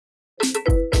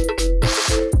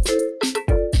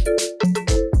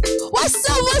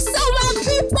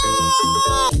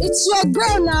It's your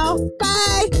girl now.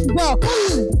 Bye. Girl, I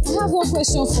have one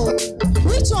question for you.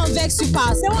 Which one vex you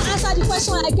pass? They won't answer the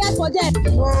question I get for them.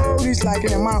 Oh, this like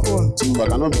in a man own. But I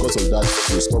cannot because of that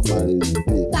you stop my day.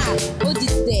 Hold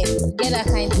this there. Get that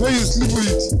kind of. When you sleep with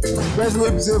it, best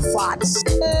way to say fat.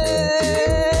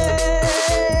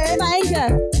 Fyne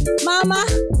Geh, Mama,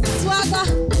 Swagger,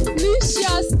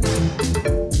 Licious.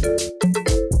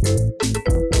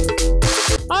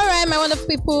 Alright, my wonderful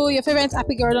people, your favorite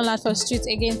happy girl don't land for street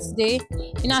again today.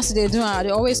 You know how they do, they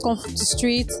always come to the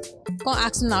street, come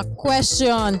ask me a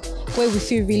question where we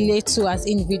feel relate to as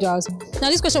individuals. Now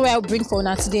this question where I bring for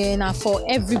now today now for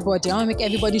everybody. I want to make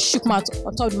everybody shook mouth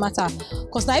on top of the matter.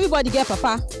 Because now everybody get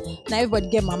papa, now everybody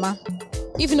get mama.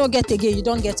 If you don't get again, you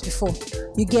don't get before.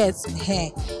 You get hair.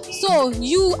 So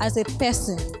you as a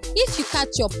person, if you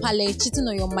catch your pale cheating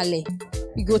on your male,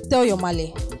 you go tell your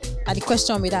male. And the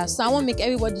question with us. So I want to make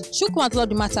everybody chook mouth on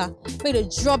the matter. Make they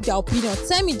drop their opinion.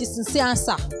 Tell me the sincere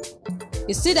answer.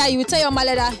 You see that you will tell your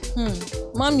male that,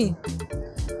 mommy,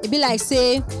 it be like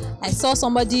say I saw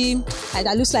somebody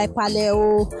that looks like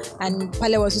Pale, and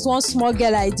Pale was just one small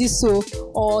girl like this, so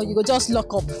or you go just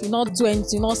lock up, you not do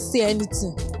anything, you not say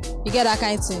anything. You get that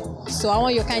kind of thing. So I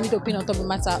want your kind of opinion on top of the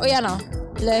matter. Oh yeah, now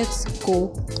let's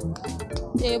go.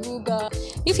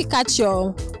 If you catch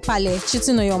your pale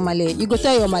cheating on your male, you go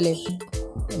tell your male.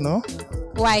 No.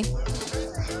 Why?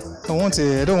 I don't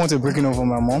want to breaking up for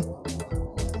my mom.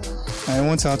 I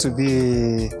want her to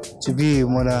be a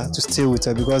mother, to stay with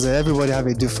her, because everybody have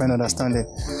a different understanding.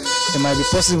 It might be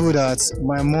possible that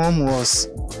my mom was,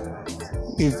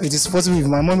 if it is possible, if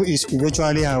my mom is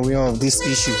eventually aware of this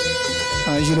issue.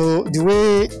 And you know, the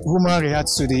way women react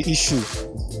to the issue,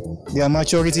 their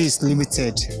maturity is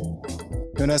limited.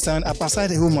 You understand?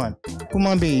 Aside the human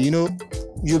being, you know,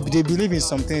 they believe in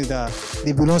some things that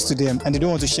they belongs to them and they don't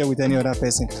want to share with any other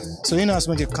person. So you know, as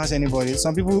much as you catch anybody,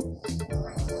 some people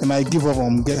they might give up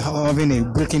on having a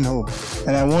breaking home.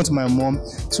 And I want my mom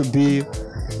to be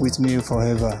with me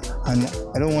forever, and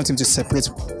I don't want him to separate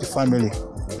the family.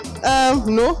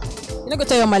 No. You not go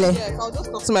tell your male? Yeah, I'll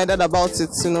just talk to my dad about it,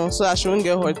 you know, so I shouldn't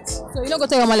get hurt. So you not go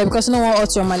tell your male because you don't want to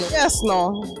hurt your male? Yes,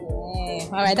 no. Yeah.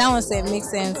 Alright, that one makes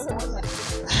sense.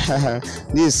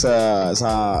 This is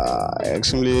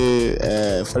actually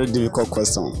a very difficult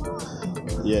question.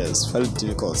 Yes, very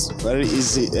difficult. Very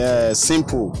easy,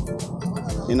 simple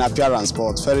in appearance,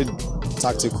 but very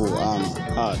tactical and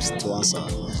hard to answer.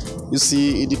 You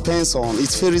see, it depends on,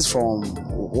 it varies from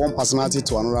one personality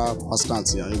to another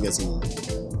personality. Are you getting me?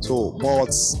 So,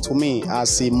 but to me,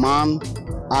 as a man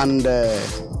and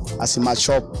as a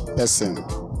mature person,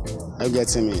 are you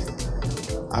getting me?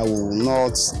 I will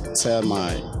not tell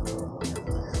my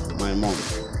mom.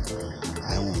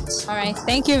 I won't. All right,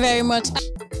 thank you very much.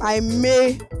 I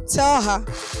may tell her,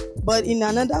 but in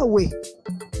another way,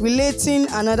 relating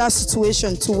another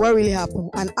situation to what really happened,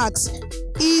 and ask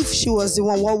if she was the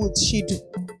one, what would she do,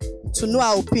 to know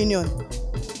her opinion.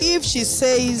 If she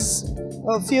says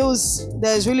or feels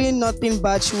there's really nothing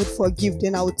bad she would forgive,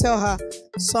 then I would tell her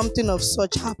something of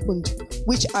such happened,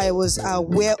 which I was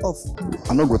aware of.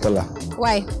 I'm not going to tell her.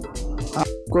 Why?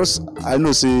 Because I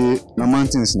know say no man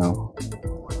things now.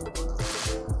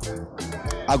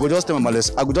 I go just tell my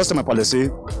palace, say,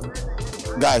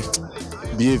 guy,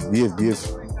 behave.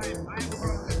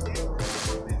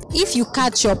 If you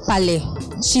catch your pale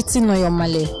cheating on your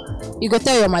male, you go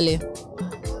tell your male.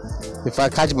 If I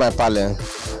catch my pale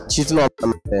cheating on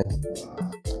my male,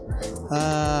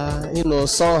 you know,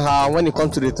 somehow when it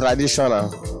comes to the traditional,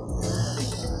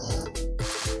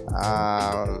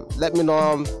 let me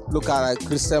not look at a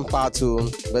Christian part too,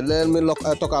 but let me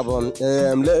talk about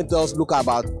let us look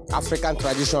about African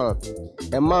tradition.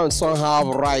 A man somehow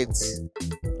have right,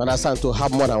 understand, to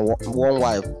have more than one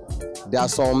wife. There are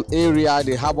some area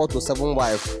they have up to 7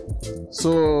 wives.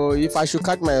 So if I should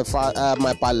catch my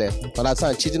pale,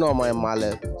 understand, cheating on my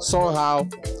male, somehow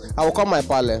I will call my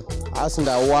pale, asking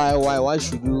that why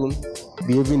should you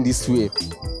behaving this way,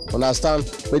 understand?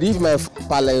 But if my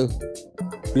pale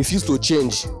refuse to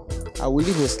change, I will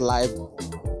live his life.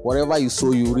 Whatever you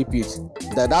sow, you reap it.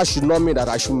 That should not mean that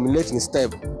I should humiliate in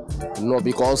step. No,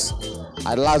 because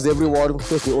at last everyone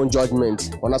face their own judgment.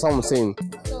 Understand what I'm saying?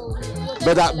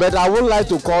 But I wouldn't like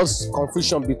to cause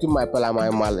confusion between my pale and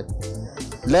my male.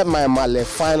 Let my male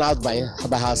find out by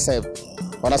herself.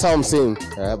 Understand what I'm saying?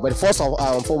 But first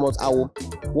and foremost, I will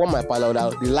want my pale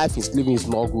that the life he's living is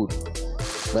not good.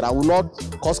 But I will not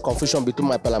cause confusion between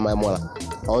my pale and my mother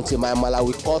until my mother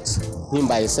will cut him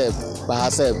by herself.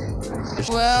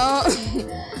 Well,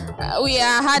 we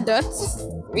are adults.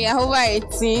 We are over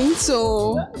 18,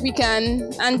 so we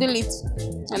can handle it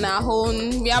on our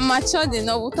own. We are matured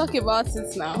enough. We'll talk about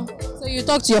it now. So you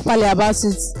talk to your pale about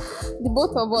it? The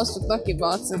both of us will talk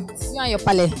about it. You and your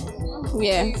pale?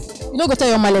 Yeah. You don't go tell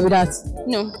your male with that?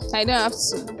 No, I don't have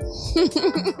to.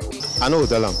 I know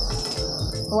tell him.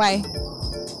 Why?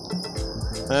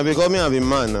 Because me have a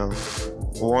man now.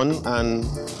 One, and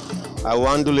I will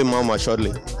handle him more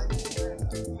shortly.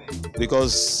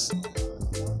 Because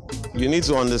you need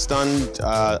to understand,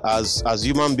 as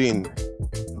human being,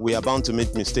 we are bound to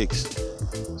make mistakes.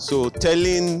 So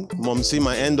telling Momsi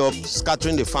might end up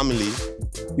scattering the family.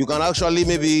 You can actually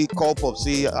maybe call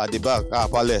Popsi at the back,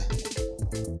 Pale.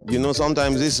 You know,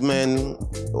 sometimes these men,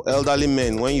 elderly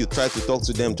men, when you try to talk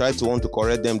to them, try to want to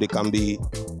correct them, they can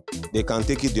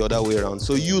take it the other way around.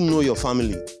 So you know your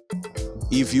family.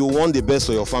 If you want the best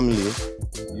for your family,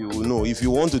 you will know. If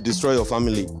you want to destroy your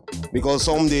family, because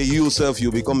someday you yourself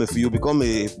you become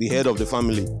the head of the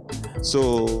family.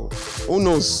 So who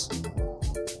knows?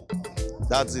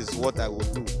 That is what I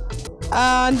would do.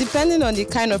 Depending on the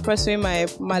kind of person my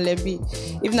male be.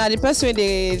 If not the person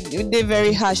they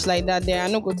very harsh like that, then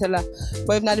I no go tell her.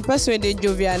 But if not the person they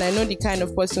jovial and I know the kind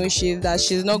of person she is, that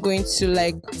she's not going to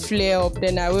like flare up,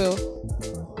 then I will.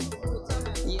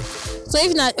 Yeah. So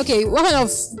if not, okay, what kind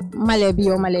of male be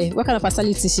or male? What kind of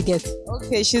facility she get?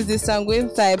 Okay, she's the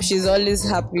sanguine type. She's always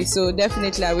happy, so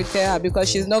definitely I will tell her because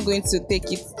she's not going to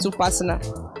take it too personal.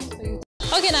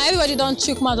 Okay, now everybody don't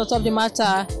chook mouth on top the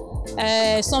matter.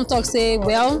 Some talk say,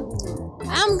 well,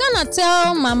 I'm gonna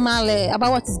tell Mama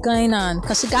about what is going on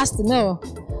because she got to know.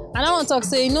 And I want to talk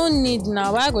say, no need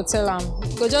now. Why I go tell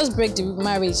him? Go just break the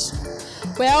marriage.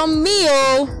 Well, me,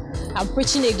 I'm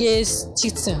preaching against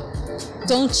cheating.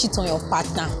 Don't cheat on your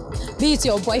partner. Be it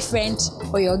your boyfriend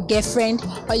or your girlfriend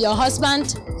or your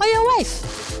husband or your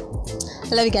wife.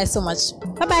 I love you guys so much.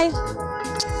 Bye-bye.